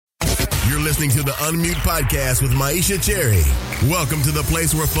You're listening to the Unmute Podcast with Myisha Cherry. Welcome to the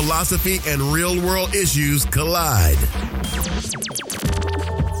place where philosophy and real-world issues collide.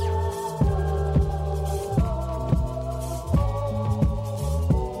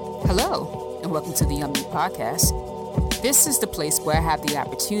 Hello, and welcome to the Unmute Podcast. This is the place where I have the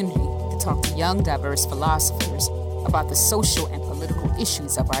opportunity to talk to young, diverse philosophers about the social and political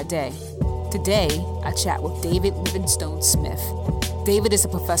issues of our day. Today, I chat with David Livingstone Smith. David is a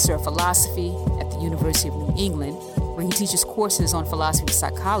professor of philosophy at the University of New England, where he teaches courses on philosophy of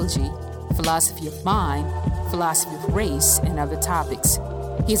psychology, philosophy of mind, philosophy of race, and other topics.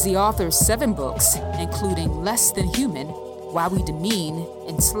 He is the author of 7 books, including Less Than Human, Why We Demean,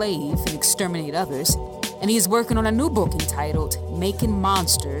 Enslave, and Exterminate Others, and he is working on a new book entitled Making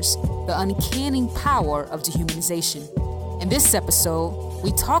Monsters, The Uncanny Power of Dehumanization. In this episode,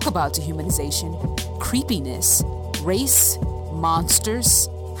 we talk about dehumanization, creepiness, race, monsters,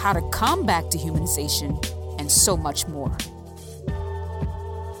 how to combat dehumanization, and so much more.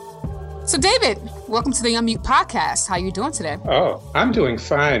 So David, welcome to the Unmute Podcast. How are you doing today? Oh, I'm doing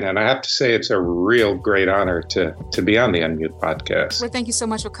fine. And I have to say it's a real great honor to be on the Unmute Podcast. Well, thank you so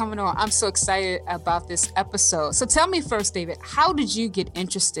much for coming on. I'm so excited about this episode. So tell me first, David, how did you get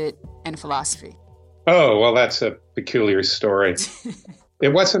interested in philosophy? Oh, well, that's a peculiar story.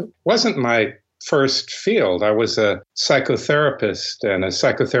 It wasn't my first field. I was a psychotherapist and a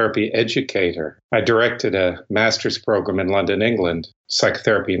psychotherapy educator. I directed a master's program in London, England,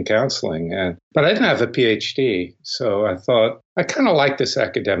 psychotherapy and counseling. But I didn't have a PhD. So I thought, I kind of like this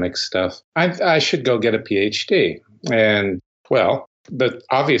academic stuff. I should go get a PhD. And well, the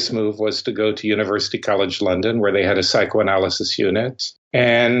obvious move was to go to University College London, where they had a psychoanalysis unit.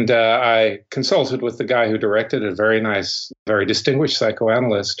 And I consulted with the guy who directed it, a very nice, very distinguished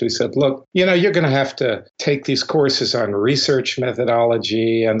psychoanalyst who said, look, you're going to have to take these courses on research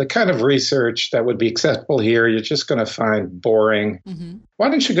methodology and the kind of research that would be acceptable here. You're just going to find boring. Mm-hmm. Why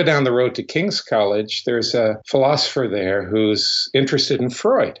don't you go down the road to King's College? There's a philosopher there who's interested in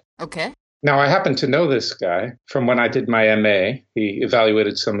Freud. Okay. Now, I happen to know this guy from when I did my MA. He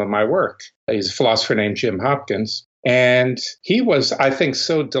evaluated some of my work. He's a philosopher named Jim Hopkins. And he was, I think,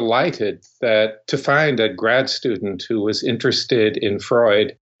 so delighted that to find a grad student who was interested in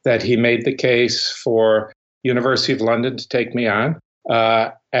Freud that he made the case for University of London to take me on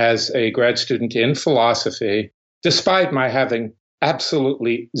as a grad student in philosophy, despite my having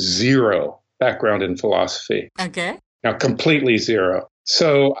absolutely zero background in philosophy. Okay. Now, completely zero.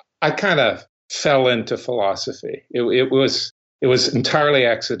 So I kind of fell into philosophy. It was entirely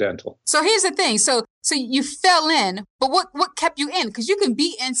accidental. So here's the thing. So you fell in, but what kept you in? Because you can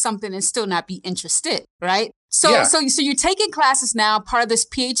be in something and still not be interested, right? So you're taking classes now, part of this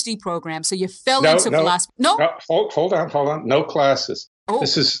PhD program. So you fell into philosophy. No, hold on. No classes. Oh.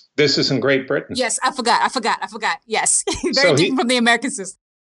 This is in Great Britain. Yes, I forgot. Yes, very different from the American system.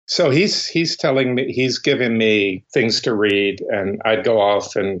 So he's telling me, he's giving me things to read, and I'd go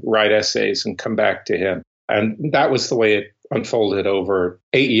off and write essays and come back to him. And that was the way it unfolded over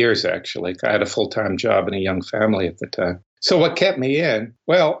 8 years, actually. I had a full-time job and a young family at the time. So what kept me in?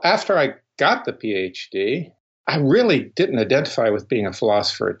 Well, after I got the PhD, I really didn't identify with being a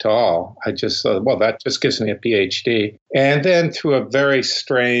philosopher at all. I just thought, well, that just gives me a PhD. And then through a very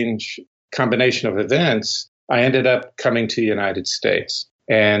strange combination of events, I ended up coming to the United States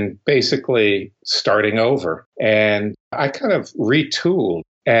and basically starting over. And I kind of retooled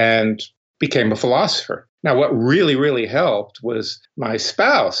and became a philosopher. Now, what really, really helped was my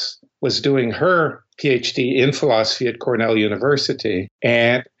spouse was doing her PhD in philosophy at Cornell University.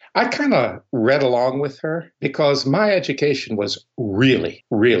 And I kind of read along with her because my education was really,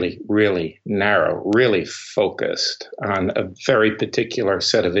 really, really narrow, really focused on a very particular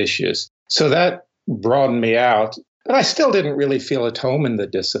set of issues. So that broadened me out. But I still didn't really feel at home in the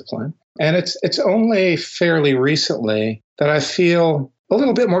discipline. And it's only fairly recently that I feel a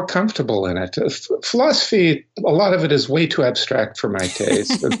little bit more comfortable in it. Philosophy, a lot of it is way too abstract for my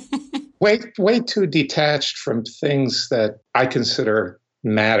taste. way too detached from things that I consider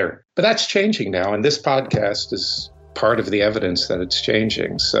matter. But that's changing now. And this podcast is part of the evidence that it's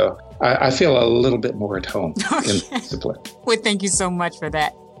changing. So I feel a little bit more at home in discipline. Well, thank you so much for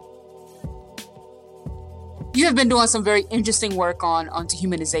that. You have been doing some very interesting work on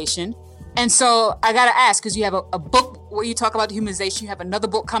dehumanization. And so I got to ask, because you have a book where you talk about dehumanization. You have another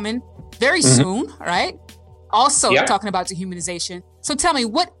book coming very soon, right? Also talking about dehumanization. So tell me,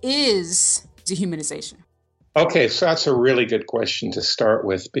 what is dehumanization? Okay, so that's a really good question to start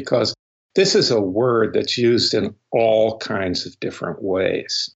with, because this is a word that's used in all kinds of different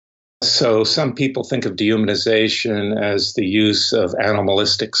ways. So some people think of dehumanization as the use of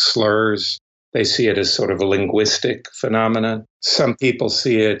animalistic slurs. They see it as sort of a linguistic phenomenon. Some people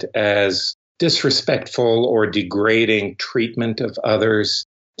see it as disrespectful or degrading treatment of others.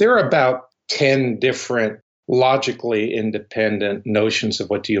 There are about 10 different logically independent notions of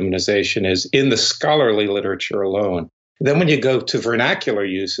what dehumanization is in the scholarly literature alone. Then when you go to vernacular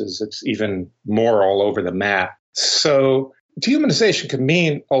uses, it's even more all over the map. So dehumanization can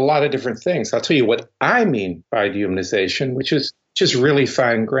mean a lot of different things. I'll tell you what I mean by dehumanization, which is just really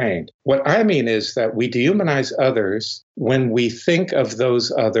fine-grained. What I mean is that we dehumanize others when we think of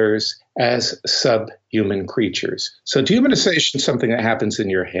those others as subhuman creatures. So dehumanization is something that happens in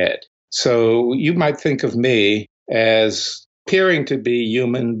your head. So you might think of me as appearing to be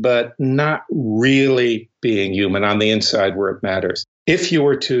human, but not really being human on the inside where it matters. If you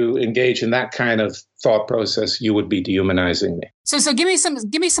were to engage in that kind of thought process, you would be dehumanizing me. So give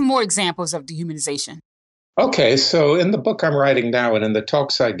me some more examples of dehumanization. Okay, so in the book I'm writing now and in the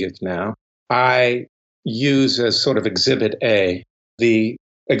talks I give now, I use as sort of exhibit A the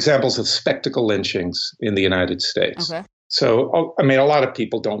examples of spectacle lynchings in the United States. Okay. So, I mean, a lot of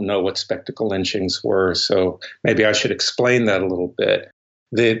people don't know what spectacle lynchings were, so maybe I should explain that a little bit.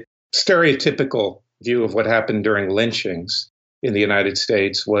 The stereotypical view of what happened during lynchings in the United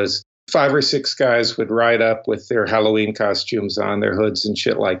States was 5 or 6 guys would ride up with their Halloween costumes on, their hoods and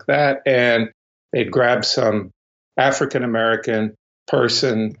shit like that, and they'd grab some African-American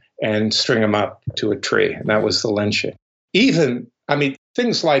person and string them up to a tree, and that was the lynching.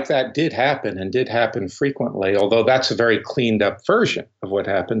 Things like that did happen and did happen frequently, although that's a very cleaned up version of what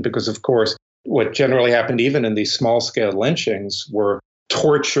happened, because, of course, what generally happened even in these small-scale lynchings were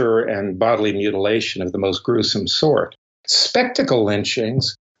torture and bodily mutilation of the most gruesome sort. Spectacle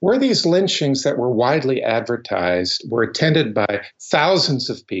lynchings were these lynchings that were widely advertised, were attended by thousands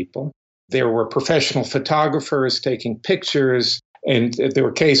of people. There were professional photographers taking pictures, and there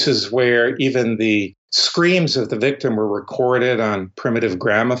were cases where even the screams of the victim were recorded on primitive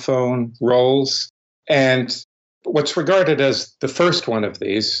gramophone rolls. And what's regarded as the first one of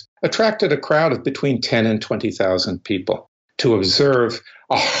these attracted a crowd of between 10 and 20,000 people to observe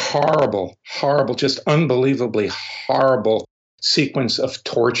a horrible, just unbelievably horrible sequence of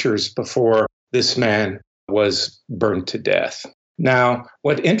tortures before this man was burned to death. Now,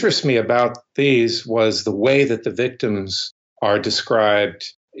 what interests me about these was the way that the victims are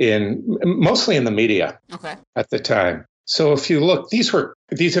described mostly in the media at the time. So if you look, these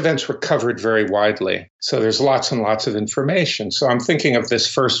events were covered very widely. So there's lots and lots of information. So I'm thinking of this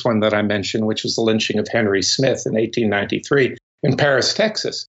first one that I mentioned, which was the lynching of Henry Smith in 1893 in Paris,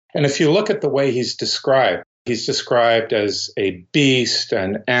 Texas. And if you look at the way he's described as a beast,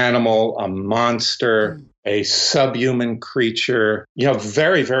 an animal, a monster, a subhuman creature,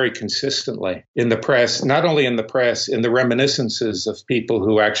 very, very consistently in the press, not only in the press, in the reminiscences of people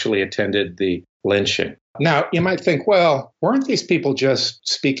who actually attended the lynching. Now, you might think, well, weren't these people just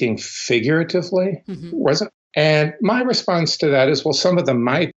speaking figuratively? Wasn't? And my response to that is, well, some of them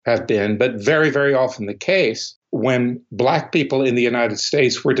might have been, but very, very often the case when Black people in the United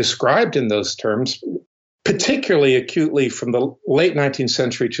States were described in those terms, particularly acutely from the late 19th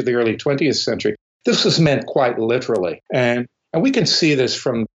century to the early 20th century, this was meant quite literally. And we can see this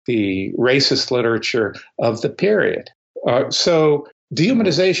from the racist literature of the period. So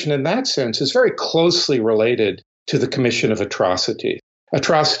dehumanization in that sense is very closely related to the commission of atrocities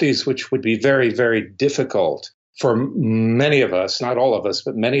which would be very, very difficult for many of us, not all of us,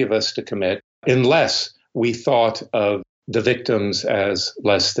 but many of us to commit, unless we thought of the victims as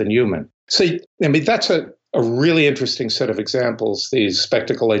less than human. So, that's a really interesting set of examples, these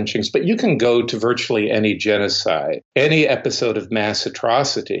spectacle lynchings, but you can go to virtually any genocide, any episode of mass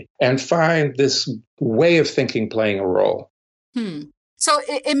atrocity, and find this way of thinking playing a role. So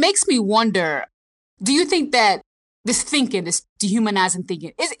it makes me wonder, do you think that this thinking, this dehumanizing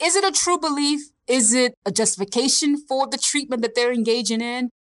thinking, is it a true belief? Is it a justification for the treatment that they're engaging in?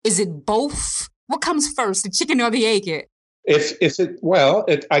 Is it both? What comes first, the chicken or the egg?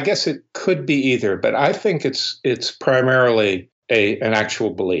 I guess it could be either, but I think it's primarily an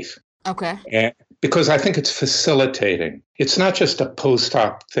actual belief. Okay. And because I think it's facilitating. It's not just a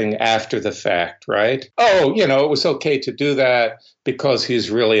post-hoc thing after the fact, right? Oh, it was okay to do that because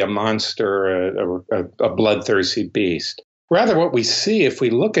he's really a monster, a bloodthirsty beast. Rather, what we see if we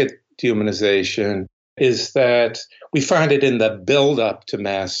look at dehumanization is that we find it in the build-up to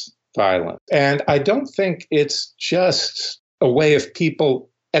mass violence. And I don't think it's just a way of people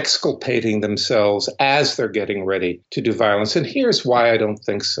exculpating themselves as they're getting ready to do violence. And here's why I don't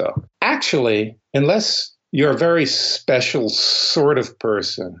think so. Actually, unless you're a very special sort of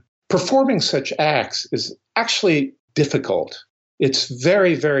person, performing such acts is actually difficult. It's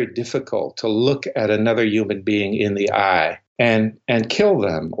very, very difficult to look at another human being in the eye and kill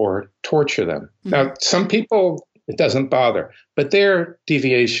them or torture them. Mm-hmm. Now, some people, it doesn't bother, but they're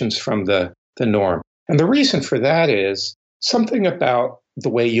deviations from the norm. And the reason for that is something about the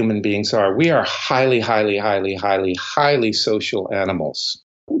way human beings are. We are highly, highly, highly, highly, highly social animals.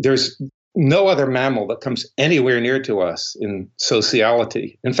 There's no other mammal that comes anywhere near to us in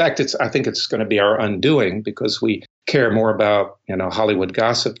sociality. In fact, I think it's going to be our undoing because we care more about, Hollywood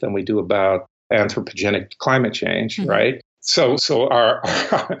gossip than we do about anthropogenic climate change, mm-hmm. right? So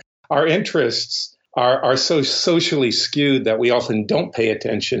our interests are so socially skewed that we often don't pay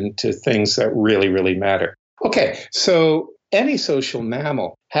attention to things that really, really matter. Okay, so any social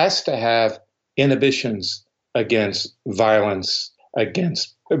mammal has to have inhibitions against violence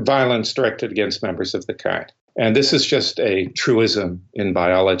directed against members of the kind. And this is just a truism in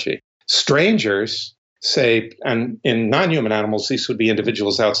biology. Strangers, say, and in non-human animals, these would be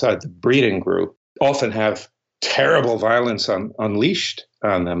individuals outside the breeding group, often have terrible violence unleashed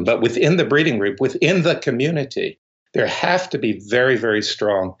on them. But within the breeding group, within the community, there have to be very, very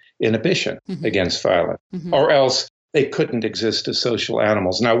strong inhibition mm-hmm. against violence, mm-hmm. or else they couldn't exist as social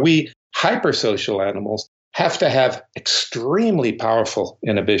animals. Now, we hypersocial animals have to have extremely powerful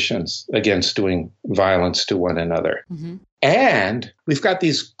inhibitions against doing violence to one another. Mm-hmm. And we've got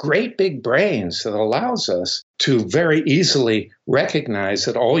these great big brains that allows us to very easily recognize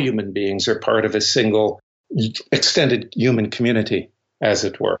that all human beings are part of a single extended human community, as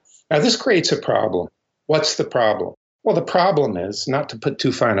it were. Now, this creates a problem. What's the problem? Well, the problem is, not to put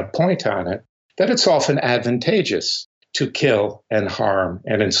too fine a point on it, that it's often advantageous to kill and harm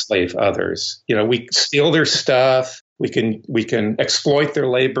and enslave others. We steal their stuff. We can exploit their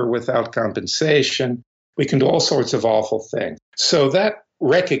labor without compensation. We can do all sorts of awful things. So that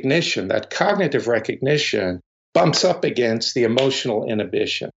recognition, that cognitive recognition, bumps up against the emotional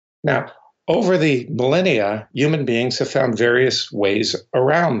inhibition. Now, over the millennia, human beings have found various ways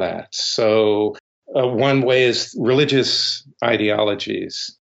around that. So one way is religious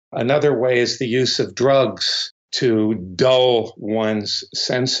ideologies. Another way is the use of drugs to dull one's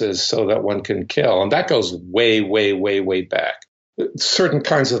senses so that one can kill. And that goes way, way, way, way back. Certain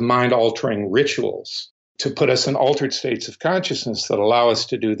kinds of mind-altering rituals to put us in altered states of consciousness that allow us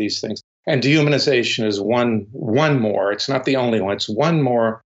to do these things. And dehumanization is one more. It's not the only one. It's one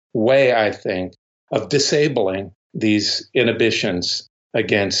more way, I think, of disabling these inhibitions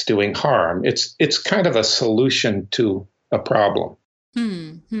against doing harm. It's kind of a solution to a problem.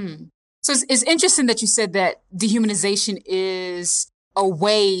 So it's interesting that you said that dehumanization is a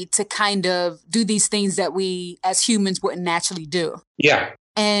way to kind of do these things that we as humans wouldn't naturally do. Yeah.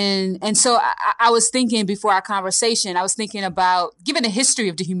 And so I was thinking before our conversation, I was thinking about, given the history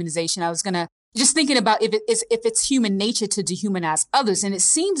of dehumanization, I was just thinking about if it's human nature to dehumanize others. And it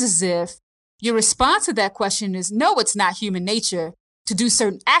seems as if your response to that question is, no, it's not human nature to do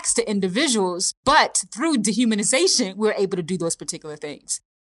certain acts to individuals, but through dehumanization, we're able to do those particular things.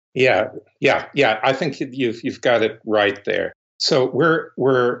 Yeah. I think you've got it right there. So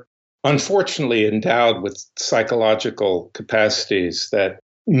we're unfortunately endowed with psychological capacities that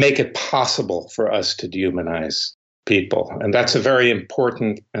make it possible for us to dehumanize people. And that's a very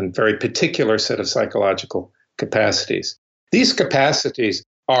important and very particular set of psychological capacities. These capacities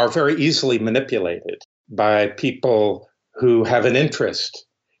are very easily manipulated by people who have an interest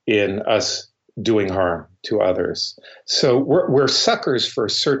in us doing harm to others. So we're suckers for a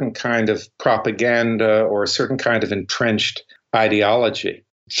certain kind of propaganda or a certain kind of entrenched ideology,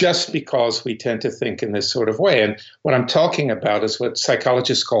 just because we tend to think in this sort of way. And what I'm talking about is what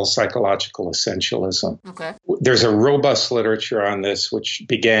psychologists call psychological essentialism. Okay. There's a robust literature on this, which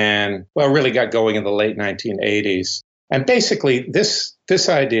really got going in the late 1980s. And basically, this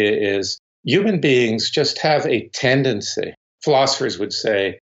idea is human beings just have a tendency, philosophers would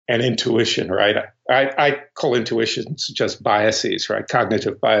say, an intuition, right? I call intuitions just biases, right?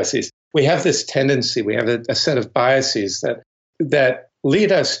 Cognitive biases. We have this tendency, we have a set of biases that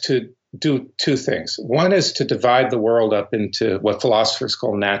lead us to do two things. One is to divide the world up into what philosophers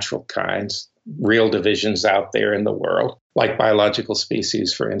call natural kinds, real divisions out there in the world, like biological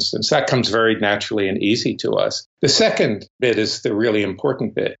species, for instance. That comes very naturally and easy to us. The second bit is the really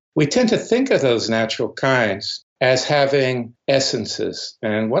important bit. We tend to think of those natural kinds as having essences.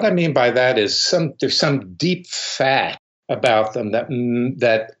 And what I mean by that is there's some deep fact about them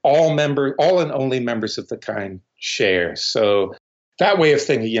that all and only members of the kind share. So that way of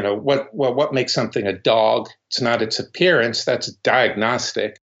thinking, what makes something a dog? It's not its appearance, that's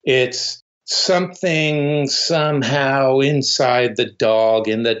diagnostic. It's something somehow inside the dog,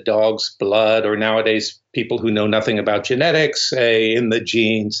 in the dog's blood, or nowadays people who know nothing about genetics say in the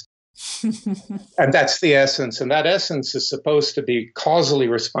genes. And that's the essence. And that essence is supposed to be causally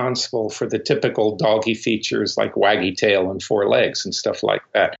responsible for the typical doggy features like waggy tail and four legs and stuff like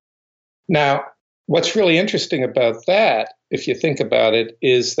that. Now, what's really interesting about that, if you think about it,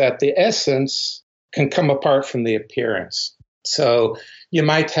 is that the essence can come apart from the appearance. So you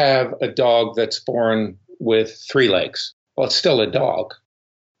might have a dog that's born with three legs. Well, it's still a dog.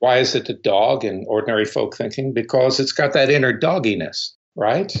 Why is it a dog in ordinary folk thinking? Because it's got that inner dogginess,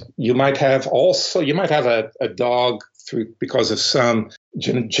 right? You might have a dog because of some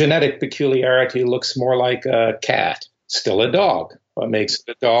genetic peculiarity looks more like a cat. Still a dog. What makes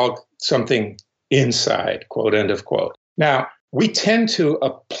the dog something inside, quote, end of quote. Now, we tend to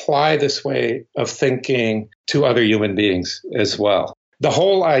apply this way of thinking to other human beings as well. The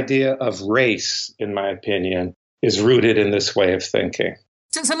whole idea of race, in my opinion, is rooted in this way of thinking.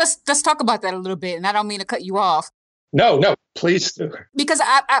 So let's talk about that a little bit. And I don't mean to cut you off. No, please do. Because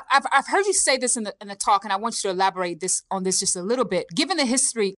I've heard you say this in the talk, and I want you to elaborate on this just a little bit. Given the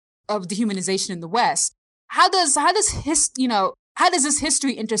history of dehumanization in the West, how does this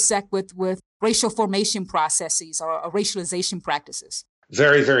history intersect with racial formation processes or racialization practices?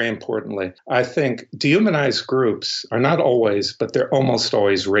 Very, very importantly, I think dehumanized groups are not always, but they're almost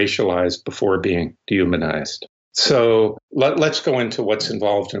always racialized before being dehumanized. So let's go into what's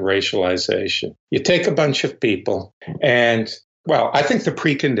involved in racialization. You take a bunch of people and, well, I think the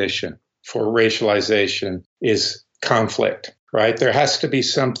precondition for racialization is conflict, right? There has to be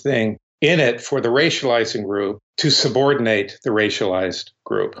something in it for the racializing group to subordinate the racialized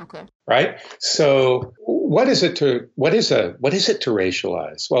group. Okay. Right? So what is it to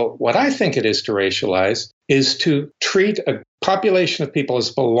racialize? Well, what I think it is to racialize is to treat a population of people as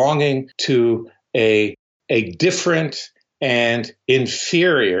belonging to a different and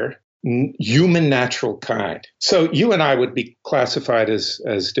inferior human natural kind. So you and I would be classified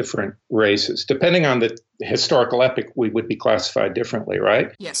as different races. Depending on the historical epoch, we would be classified differently,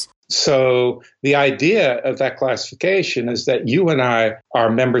 right? Yes. So the idea of that classification is that you and I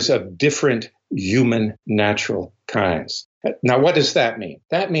are members of different human natural kinds. Now, what does that mean?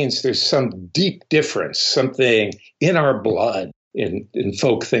 That means there's some deep difference, something in our blood in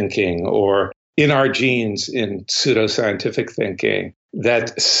folk thinking or in our genes in pseudoscientific thinking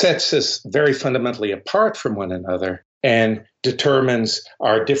that sets us very fundamentally apart from one another and determines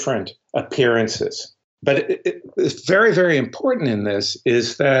our different appearances. But it's very, very important in this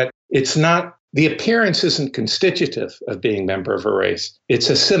is that it's not, the appearance isn't constitutive of being a member of a race. It's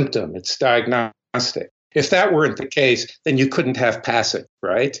a symptom. It's diagnostic. If that weren't the case, then you couldn't have passing,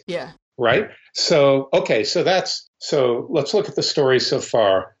 right? Yeah. Right? So let's look at the story so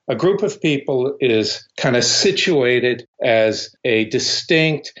far. A group of people is kind of situated as a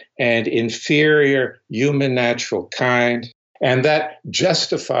distinct and inferior human natural kind, and that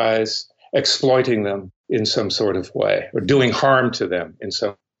justifies exploiting them in some sort of way or doing harm to them in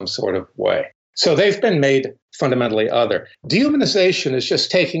some sort of way. So they've been made fundamentally other. Dehumanization is just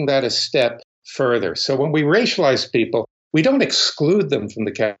taking that a step further. So when we racialize people, we don't exclude them from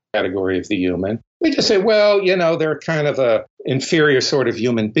the category of the human. We just say, well, they're kind of a inferior sort of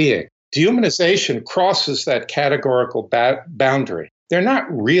human being. Dehumanization crosses that categorical boundary. They're not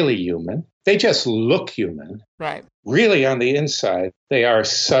really human. They just look human. Right. Really, on the inside, they are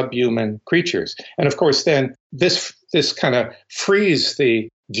subhuman creatures. And of course, then this kind of frees the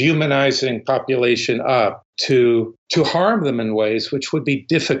dehumanizing population up to harm them in ways which would be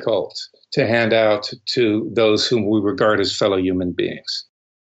difficult to hand out to those whom we regard as fellow human beings.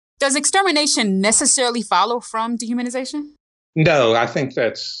 Does extermination necessarily follow from dehumanization? No, I think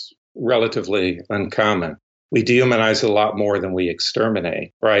that's relatively uncommon. We dehumanize a lot more than we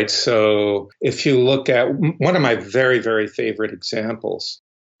exterminate, right? So if you look at one of my very, very favorite examples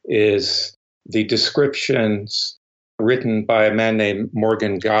is the descriptions written by a man named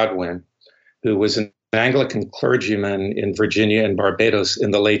Morgan Godwin, who was an Anglican clergyman in Virginia and Barbados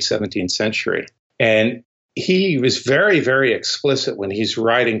in the late 17th century. And he was very, very explicit when he's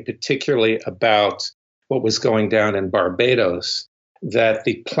writing particularly about what was going down in Barbados, that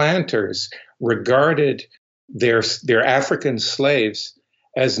the planters regarded their African slaves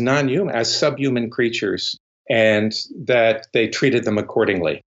as non-human, as subhuman creatures, and that they treated them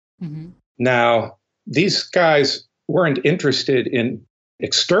accordingly. Mm-hmm. Now, these guys weren't interested in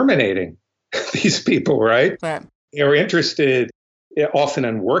exterminating these people, right? Right. They were interested often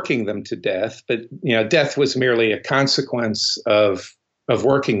in working them to death, but death was merely a consequence of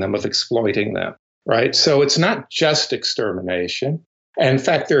working them, of exploiting them, right? So it's not just extermination. And in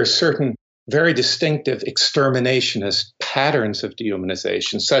fact, there are certain very distinctive exterminationist patterns of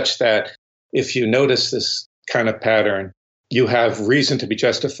dehumanization, such that if you notice this kind of pattern, you have reason to be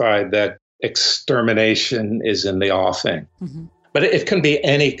justified that extermination is in the offing. Mm-hmm. But it can be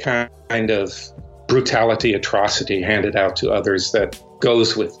any kind of brutality, atrocity handed out to others that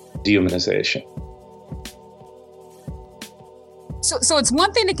goes with dehumanization. So it's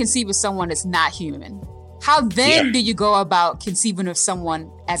one thing to conceive of someone as not human. How then do you go about conceiving of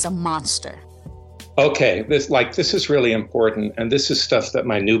someone as a monster? Okay, this is really important, and this is stuff that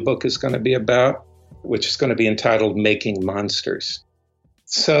my new book is going to be about, which is going to be entitled Making Monsters.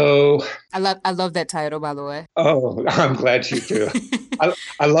 So I love that title, by the way. Oh, I'm glad you do.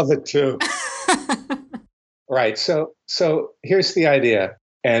 I love it too. Right. So here's the idea,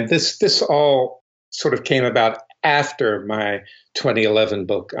 and this all sort of came about after my 2011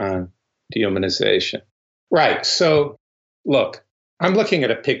 book on dehumanization. Right. So look, I'm looking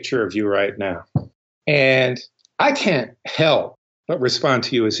at a picture of you right now, and I can't help but respond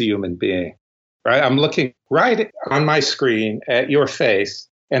to you as a human being. Right. I'm looking right on my screen at your face,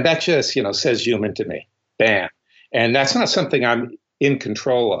 and that just, says human to me. Bam. And that's not something I'm in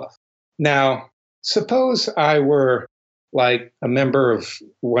control of. Now, suppose I were like a member of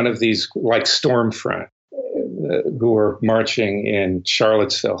one of these, like Stormfront, who were marching in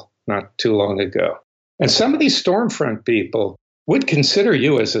Charlottesville not too long ago. And some of these Stormfront people would consider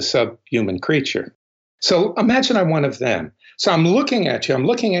you as a subhuman creature. So imagine I'm one of them. So I'm looking at you, I'm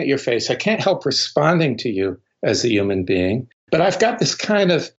looking at your face. I can't help responding to you as a human being, but I've got this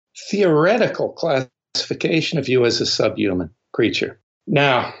kind of theoretical classification of you as a subhuman creature.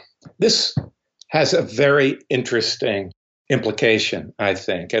 Now, this has a very interesting implication, I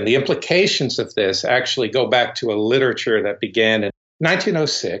think. And the implications of this actually go back to a literature that began in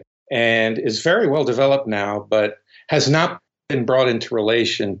 1906 and is very well developed now, but has not been brought into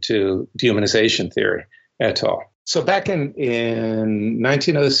relation to dehumanization theory at all. So back in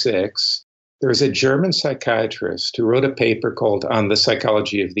 1906, there was a German psychiatrist who wrote a paper called On the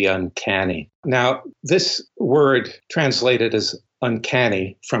Psychology of the Uncanny. Now, this word translated as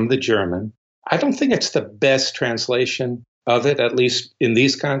uncanny from the German, I don't think it's the best translation of it, at least in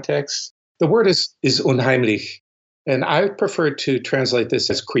these contexts. The word is unheimlich, and I prefer to translate this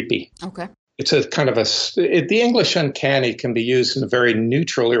as creepy. Okay. It's a kind of the English uncanny can be used in a very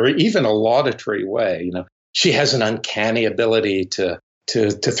neutral or even a laudatory way. She has an uncanny ability to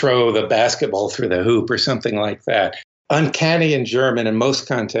throw the basketball through the hoop or something like that. Uncanny in German in most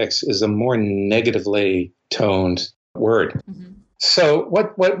contexts is a more negatively toned word. Mm-hmm. So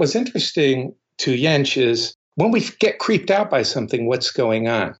what was interesting to Jentsch is when we get creeped out by something, what's going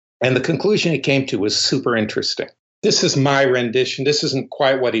on? And the conclusion he came to was super interesting. This is my rendition. This isn't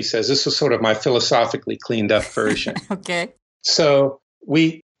quite what he says. This is sort of my philosophically cleaned up version. Okay. So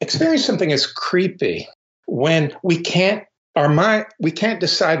we experience something as creepy when we can't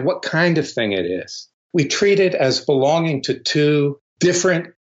decide what kind of thing it is. We treat it as belonging to two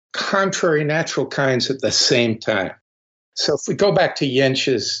different, contrary natural kinds at the same time. So if we go back to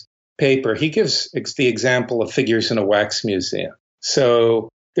Jentsch's paper, he gives the example of figures in a wax museum. So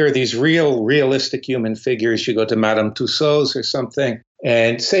there are these realistic human figures. You go to Madame Tussauds or something,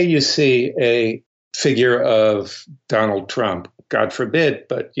 and say you see a figure of Donald Trump, God forbid,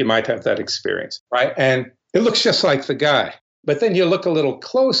 but you might have that experience, right? And it looks just like the guy. But then you look a little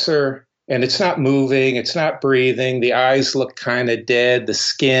closer, and it's not moving, it's not breathing, the eyes look kind of dead, the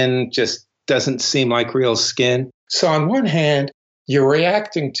skin just doesn't seem like real skin. So on one hand, you're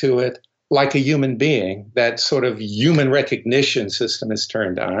reacting to it like a human being. That sort of human recognition system is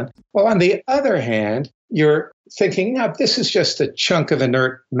turned on. Well, on the other hand, you're thinking, no, this is just a chunk of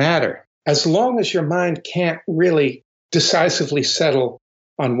inert matter. As long as your mind can't really decisively settle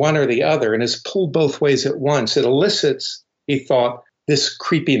on one or the other and is pulled both ways at once, it elicits, he thought, this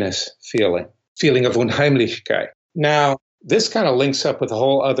creepiness feeling of Unheimlichkeit. Now, this kind of links up with a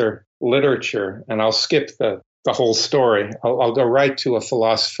whole other literature, and I'll skip the whole story. I'll go right to a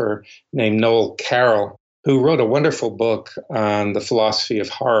philosopher named Noel Carroll, who wrote a wonderful book on the philosophy of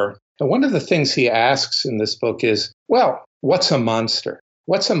horror. And one of the things he asks in this book is, well, what's a monster?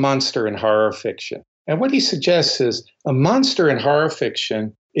 What's a monster in horror fiction? And what he suggests is a monster in horror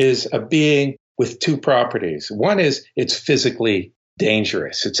fiction is a being with two properties. One is it's physically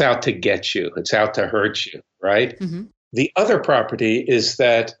dangerous. It's out to get you. It's out to hurt you, right? Mm-hmm. The other property is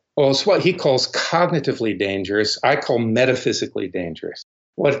that, well, it's what he calls cognitively dangerous. I call metaphysically dangerous.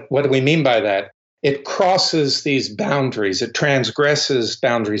 What do we mean by that? It crosses these boundaries. It transgresses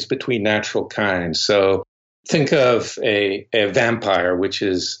boundaries between natural kinds. So think of a vampire, which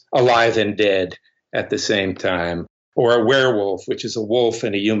is alive and dead at the same time, or a werewolf, which is a wolf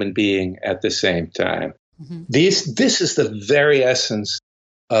and a human being at the same time. Mm-hmm. This is the very essence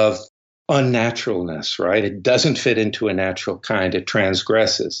of unnaturalness, right? It doesn't fit into a natural kind. It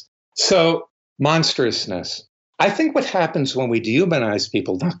transgresses. So monstrousness. I think what happens when we dehumanize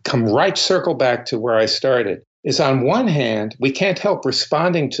people, circle back to where I started, is on one hand, we can't help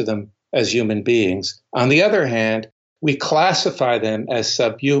responding to them as human beings. On the other hand, we classify them as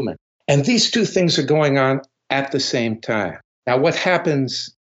subhuman. And these two things are going on at the same time. Now, what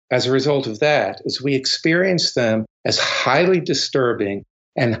happens as a result of that is we experience them as highly disturbing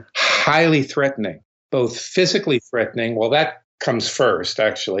and highly threatening, both physically threatening. Well, that comes first,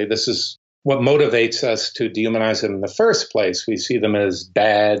 actually. This is what motivates us to dehumanize them in the first place. We see them as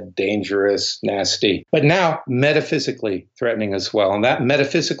bad, dangerous, nasty, but now metaphysically threatening as well. And that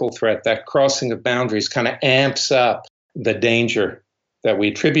metaphysical threat, that crossing of boundaries, kind of amps up the danger that we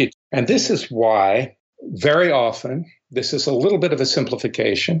attribute. And this is why very often, this is a little bit of a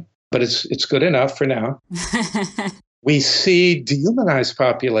simplification, but it's good enough for now. We see dehumanized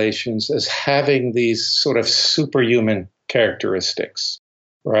populations as having these sort of superhuman characteristics,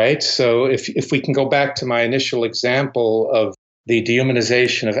 right? So if we can go back to my initial example of the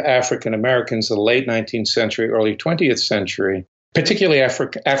dehumanization of African Americans in the late 19th century, early 20th century, particularly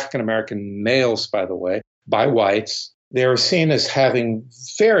African American males, by the way, by whites, they are seen as having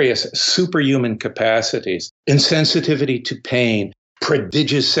various superhuman capacities, insensitivity to pain,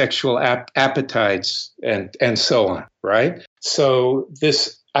 prodigious sexual appetites, and so on, right? So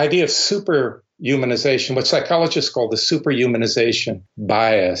this idea of superhumanization, what psychologists call the superhumanization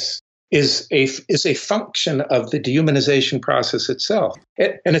bias, is a function of the dehumanization process itself.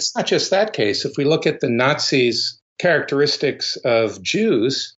 And it's not just that case. If we look at the Nazis' characteristics of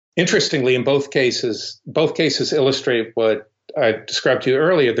Jews, interestingly, in both cases illustrate what I described to you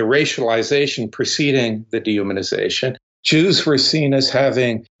earlier, the racialization preceding the dehumanization. Jews were seen as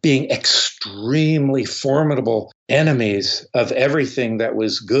being extremely formidable enemies of everything that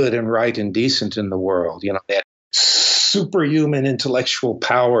was good and right and decent in the world. You know, they had superhuman intellectual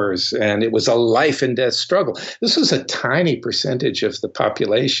powers, and it was a life and death struggle. This was a tiny percentage of the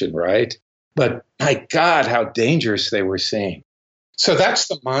population, right? But my God, how dangerous they were seen. So that's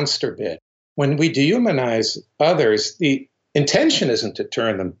the monster bit. When we dehumanize others, the intention isn't to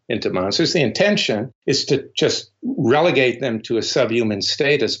turn them into monsters. The intention is to just relegate them to a subhuman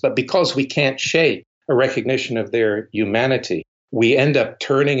status. But because we can't shake a recognition of their humanity, we end up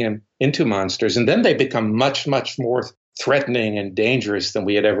turning them into monsters. And then they become much, much more threatening and dangerous than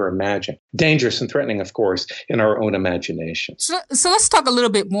we had ever imagined. Dangerous and threatening, of course, in our own imagination. So let's talk a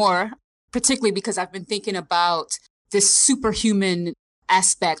little bit more, particularly because I've been thinking about this superhuman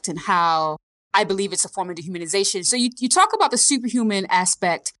aspect and how I believe it's a form of dehumanization. So you talk about the superhuman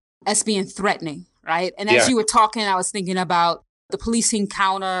aspect as being threatening, right? And as you were talking, I was thinking about the police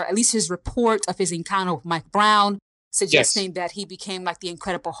encounter, at least his report of his encounter with Mike Brown, suggesting that he became like the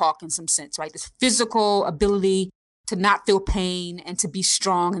Incredible Hulk in some sense, right? This physical ability to not feel pain and to be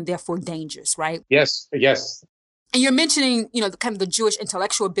strong and therefore dangerous, right? Yes. And you're mentioning, the kind of the Jewish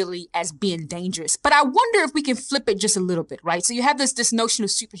intellectual ability as being dangerous. But I wonder if we can flip it just a little bit, right? So you have this notion of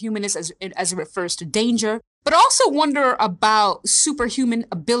superhumanness as it refers to danger, but also wonder about superhuman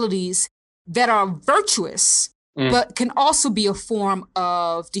abilities that are virtuous, but can also be a form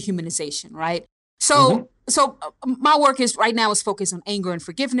of dehumanization, right? So my work right now is focused on anger and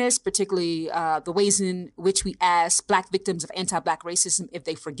forgiveness, particularly the ways in which we ask Black victims of anti-Black racism if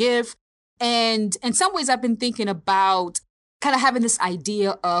they forgive. And in some ways, I've been thinking about kind of having this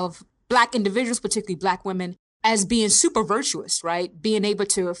idea of Black individuals, particularly Black women, as being super virtuous, right? Being able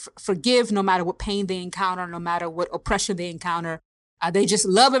to forgive no matter what pain they encounter, no matter what oppression they encounter. They just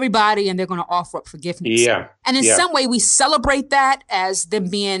love everybody and they're going to offer up forgiveness. Yeah. And in some way, we celebrate that as them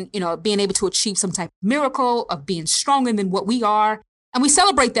being able to achieve some type of miracle of being stronger than what we are. And we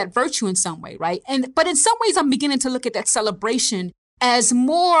celebrate that virtue in some way, right? But in some ways, I'm beginning to look at that celebration as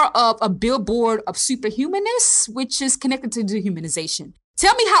more of a billboard of superhumanness, which is connected to dehumanization.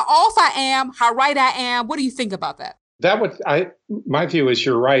 Tell me how off I am, how right I am. What do you think about that? My view is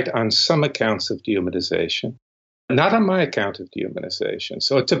you're right on some accounts of dehumanization, not on my account of dehumanization.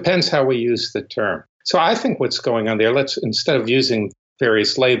 So it depends how we use the term. So I think what's going on there, instead of using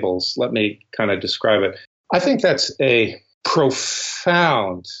various labels, let me kind of describe it. I think that's a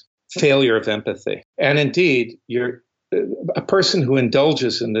profound failure of empathy. And indeed, a person who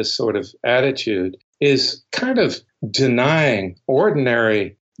indulges in this sort of attitude is kind of denying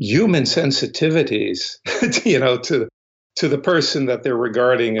ordinary human sensitivities, to to the person that they're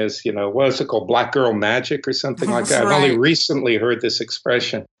regarding as, what is it called? Black girl magic or something like that. Right. I've only recently heard this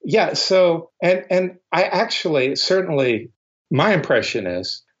expression. Yeah. So, and I actually, certainly my impression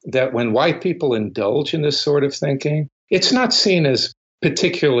is that when white people indulge in this sort of thinking, it's not seen as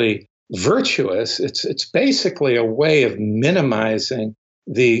particularly virtuous. It's basically a way of minimizing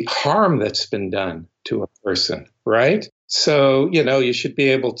the harm that's been done to a person, right? So, you should be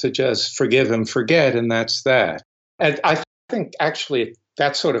able to just forgive and forget, and that's that. And I think actually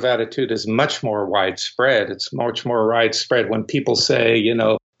that sort of attitude is much more widespread. It's much more widespread when people say,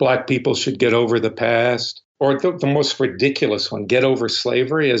 Black people should get over the past, or the most ridiculous one, get over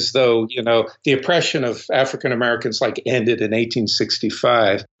slavery, as though, the oppression of African Americans ended in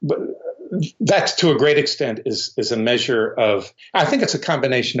 1865. But that, to a great extent, is a measure of, I think it's a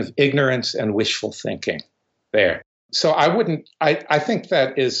combination of ignorance and wishful thinking there. So I think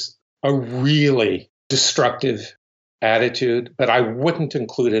that is a really destructive attitude, but I wouldn't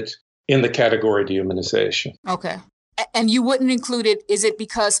include it in the category dehumanization. Okay. And you wouldn't include it, is it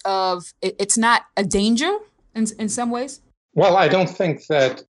because of, it's not a danger in some ways? Well, I don't think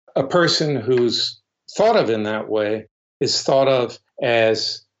that a person who's thought of in that way is thought of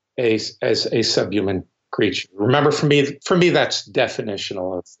as a subhuman creature. Remember, for me, that's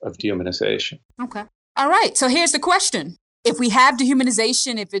definitional of dehumanization. Okay. All right. So here's the question. If we have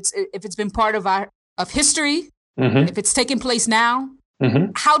dehumanization, if it's been part of history, Mm-hmm. if it's taking place now,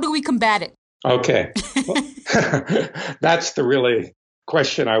 mm-hmm. How do we combat it? Okay. That's the really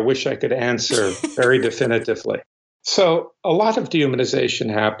question I wish I could answer very definitively. So a lot of dehumanization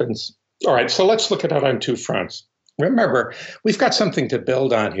happens. All right, so let's look at it on two fronts. Remember, we've got something to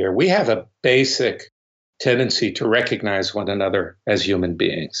build on here. We have a basic tendency to recognize one another as human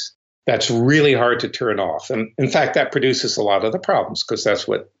beings. That's really hard to turn off. And in fact, that produces a lot of the problems, because that's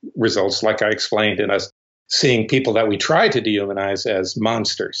what results, like I explained, in us seeing people that we try to dehumanize as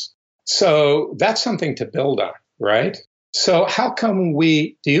monsters. So that's something to build on, right? So how come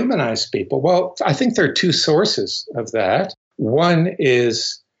we dehumanize people? Well, I think there are two sources of that. One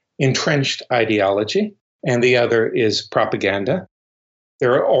is entrenched ideology, and the other is propaganda.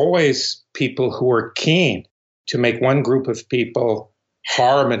 There are always people who are keen to make one group of people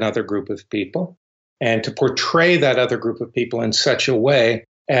harm another group of people, and to portray that other group of people in such a way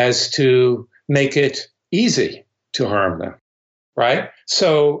as to make it easy to harm them, right?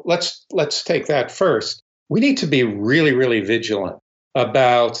 So let's take that first. We need to be really, really vigilant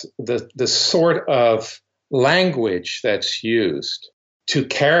about the sort of language that's used to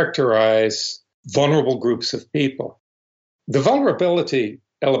characterize vulnerable groups of people. The vulnerability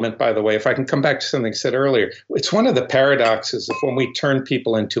element, by the way, if I can come back to something said earlier, it's one of the paradoxes of when we turn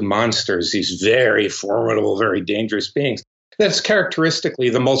people into monsters, these very formidable, very dangerous beings. That's characteristically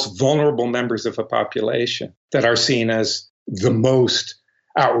the most vulnerable members of a population that are seen as the most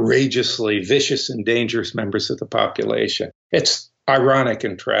outrageously vicious and dangerous members of the population. It's ironic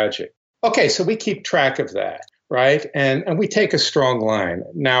and tragic. Okay, so we keep track of that, right? And we take a strong line.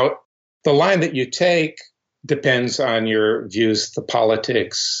 Now, the line that you take depends on your views, the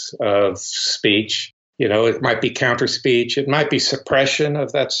politics of speech. It might be counter speech. It might be suppression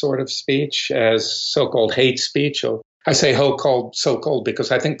of that sort of speech as so-called hate speech. I say so-called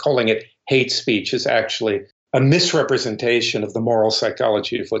because I think calling it hate speech is actually a misrepresentation of the moral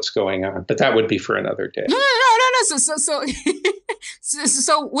psychology of what's going on. But that would be for another day. No.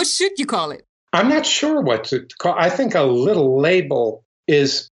 So what should you call it? I'm not sure what to call. I think a little label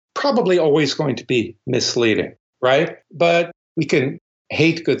is probably always going to be misleading, right? But we can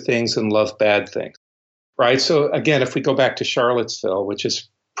hate good things and love bad things, right? So again, if we go back to Charlottesville, which has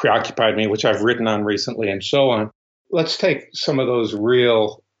preoccupied me, which I've written on recently and so on, let's take some of those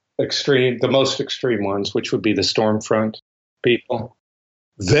real extreme, the most extreme ones, which would be the Stormfront people.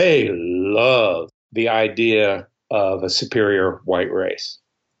 They love the idea of a superior white race,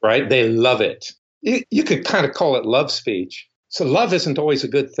 right? They love it. You could kind of call it love speech. So love isn't always a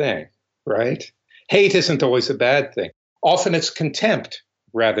good thing, right? Hate isn't always a bad thing. Often it's contempt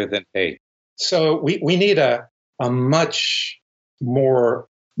rather than hate. So we need a much more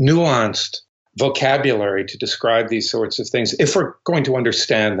nuanced vocabulary to describe these sorts of things if we're going to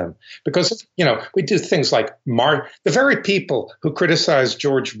understand them. Because, we do things like the very people who criticize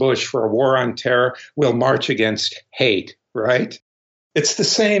George Bush for a war on terror will march against hate, right? It's the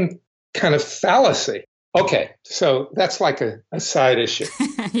same kind of fallacy. Okay, so that's like a side issue.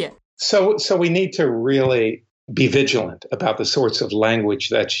 Yeah. So we need to really be vigilant about the sorts of language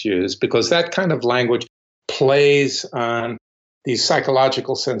that's used, because that kind of language plays on these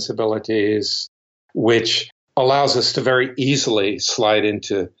psychological sensibilities, which allows us to very easily slide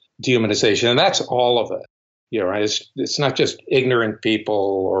into dehumanization. And that's all of it. Right? It's not just ignorant people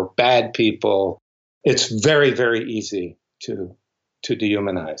or bad people. It's very, very easy to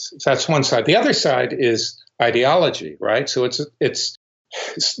dehumanize. So that's one side. The other side is ideology, right? So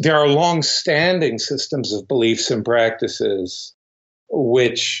there are long-standing systems of beliefs and practices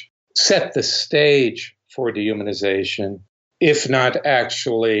which set the stage for dehumanization, if not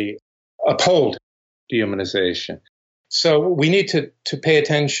actually uphold dehumanization. So we need to pay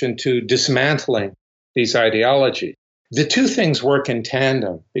attention to dismantling these ideologies. The two things work in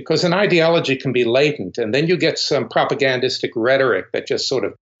tandem because an ideology can be latent, and then you get some propagandistic rhetoric that just sort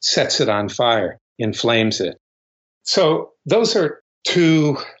of sets it on fire, inflames it. So those are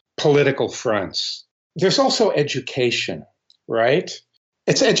two political fronts. There's also education, right?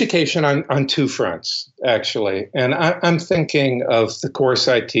 It's education on two fronts, actually. And I'm thinking of the course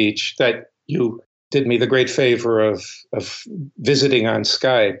I teach that you did me the great favor of visiting on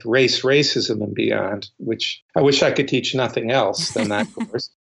Skype, Race, Racism, and Beyond, which I wish I could teach nothing else than that course.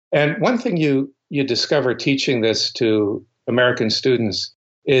 And one thing you discover teaching this to American students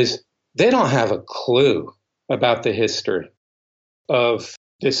is they don't have a clue about the history of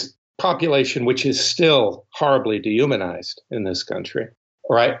this population, which is still horribly dehumanized in this country.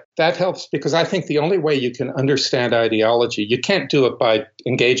 Right. That helps because I think the only way you can understand ideology, you can't do it by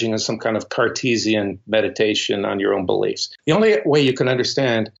engaging in some kind of Cartesian meditation on your own beliefs. The only way you can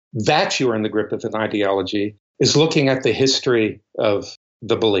understand that you're in the grip of an ideology is looking at the history of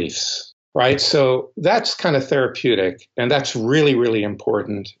the beliefs. Right. So that's kind of therapeutic. And that's really, really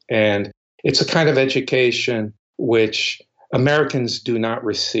important. And it's a kind of education which Americans do not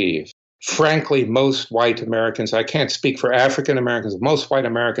receive. Frankly, most white Americans, I can't speak for African Americans, most white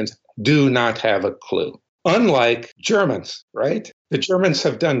Americans do not have a clue. Unlike Germans, right? The Germans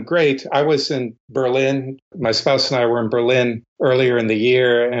have done great. I was in Berlin. My spouse and I were in Berlin earlier in the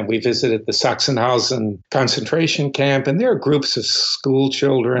year, and we visited the Sachsenhausen concentration camp. And there are groups of school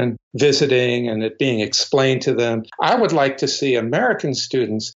children visiting and it being explained to them. I would like to see American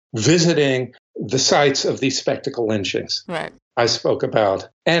students visiting the sites of these spectacle lynchings. Right. I spoke about,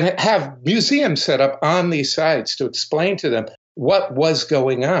 and have museums set up on these sites to explain to them what was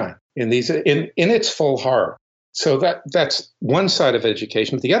going on in its full horror. So that's one side of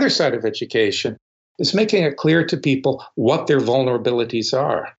education. But the other side of education is making it clear to people what their vulnerabilities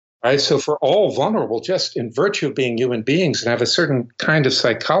are. Right. So for all vulnerable, just in virtue of being human beings and have a certain kind of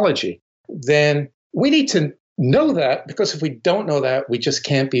psychology, then we need to know that, because if we don't know that, we just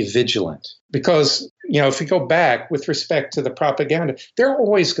can't be vigilant. Because, if we go back with respect to the propaganda, there are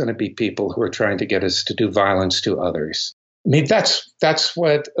always going to be people who are trying to get us to do violence to others. I mean, that's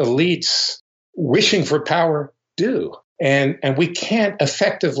what elites wishing for power do. And we can't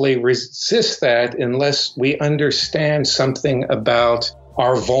effectively resist that unless we understand something about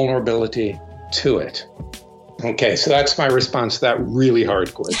our vulnerability to it. Okay, so that's my response to that really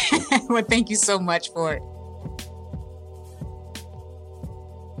hard question. Well, thank you so much for it.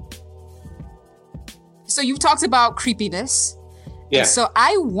 So you've talked about creepiness. Yeah. So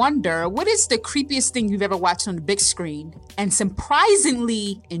I wonder, what is the creepiest thing you've ever watched on the big screen and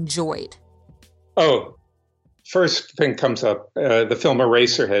surprisingly enjoyed? Oh, first thing comes up, the film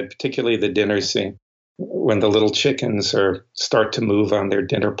Eraserhead, particularly the dinner scene, when the little chickens start to move on their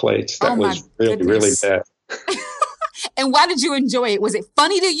dinner plates. That was really, really bad. And why did you enjoy it? Was it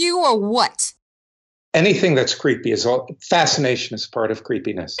funny to you or what? Anything that's creepy fascination is part of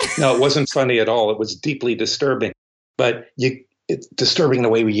creepiness. No, it wasn't funny at all. It was deeply disturbing, but it's disturbing in a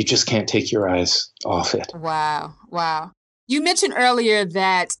way where you just can't take your eyes off it. Wow. You mentioned earlier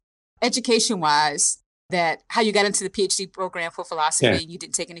that education-wise, that how you got into the PhD program for philosophy, and you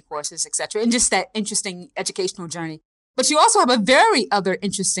didn't take any courses, et cetera, and just that interesting educational journey. But you also have a very other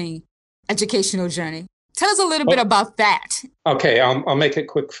interesting educational journey. Tell us a little bit about that. Okay, I'll make it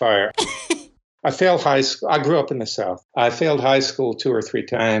quick fire. I failed high school. I grew up in the South. I failed high school 2 or 3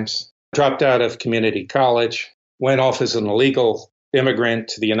 times, dropped out of community college, went off as an illegal immigrant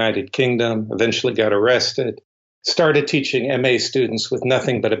to the United Kingdom, eventually got arrested, started teaching MA students with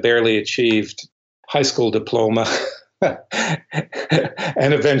nothing but a barely achieved high school diploma,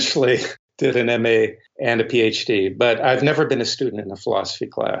 and eventually did an MA and a PhD. But I've never been a student in a philosophy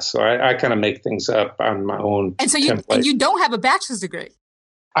class, so I kind of make things up on my own. And so you don't have a bachelor's degree?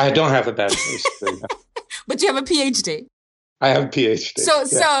 I don't have a bachelor's degree. No. But you have a PhD. I have a PhD.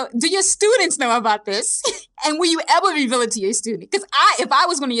 So do your students know about this? And will you ever reveal it to your student? Because if I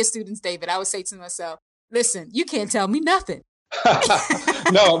was one of your students, David, I would say to myself, listen, you can't tell me nothing.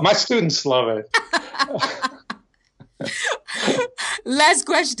 No, my students love it. Last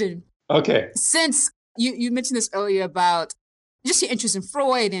question. Okay. Since you mentioned this earlier about just your interest in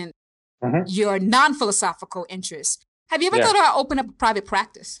Freud and your non-philosophical interests. Have you ever thought about opening up a private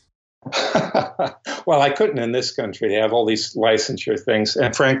practice? Well, I couldn't in this country. They have all these licensure things.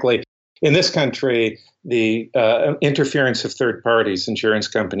 And frankly, in this country, the interference of third parties, insurance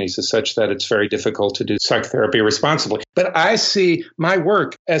companies, is such that it's very difficult to do psychotherapy responsibly. But I see my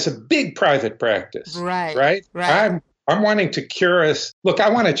work as a big private practice. Right. I'm wanting to cure us. Look, I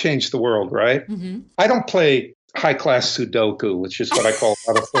want to change the world, right? I don't play high-class Sudoku, which is what I call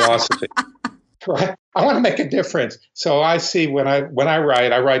a lot of philosophy. Right? I want to make a difference. So I see when I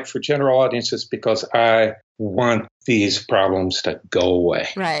write for general audiences because I want these problems to go away.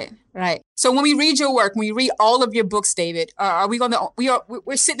 Right. So when we read your work, when we read all of your books, David,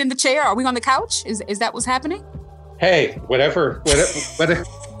 we're sitting in the chair? Are we on the couch? Is that what's happening? Hey, whatever,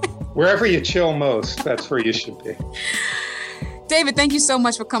 wherever you chill most, that's where you should be. David, thank you so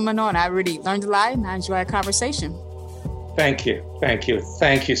much for coming on. I really learned a lot and I enjoyed our conversation. Thank you. Thank you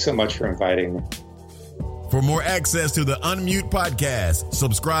so much for inviting me. For more access to the Unmute podcast,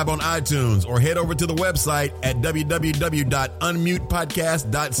 subscribe on iTunes or head over to the website at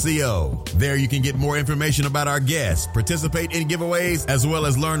www.unmutepodcast.co. There you can get more information about our guests, participate in giveaways, as well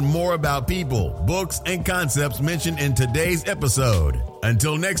as learn more about people, books, and concepts mentioned in today's episode.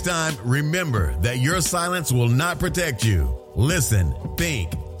 Until next time, remember that your silence will not protect you. Listen,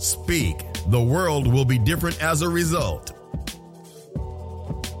 think, speak. The world will be different as a result.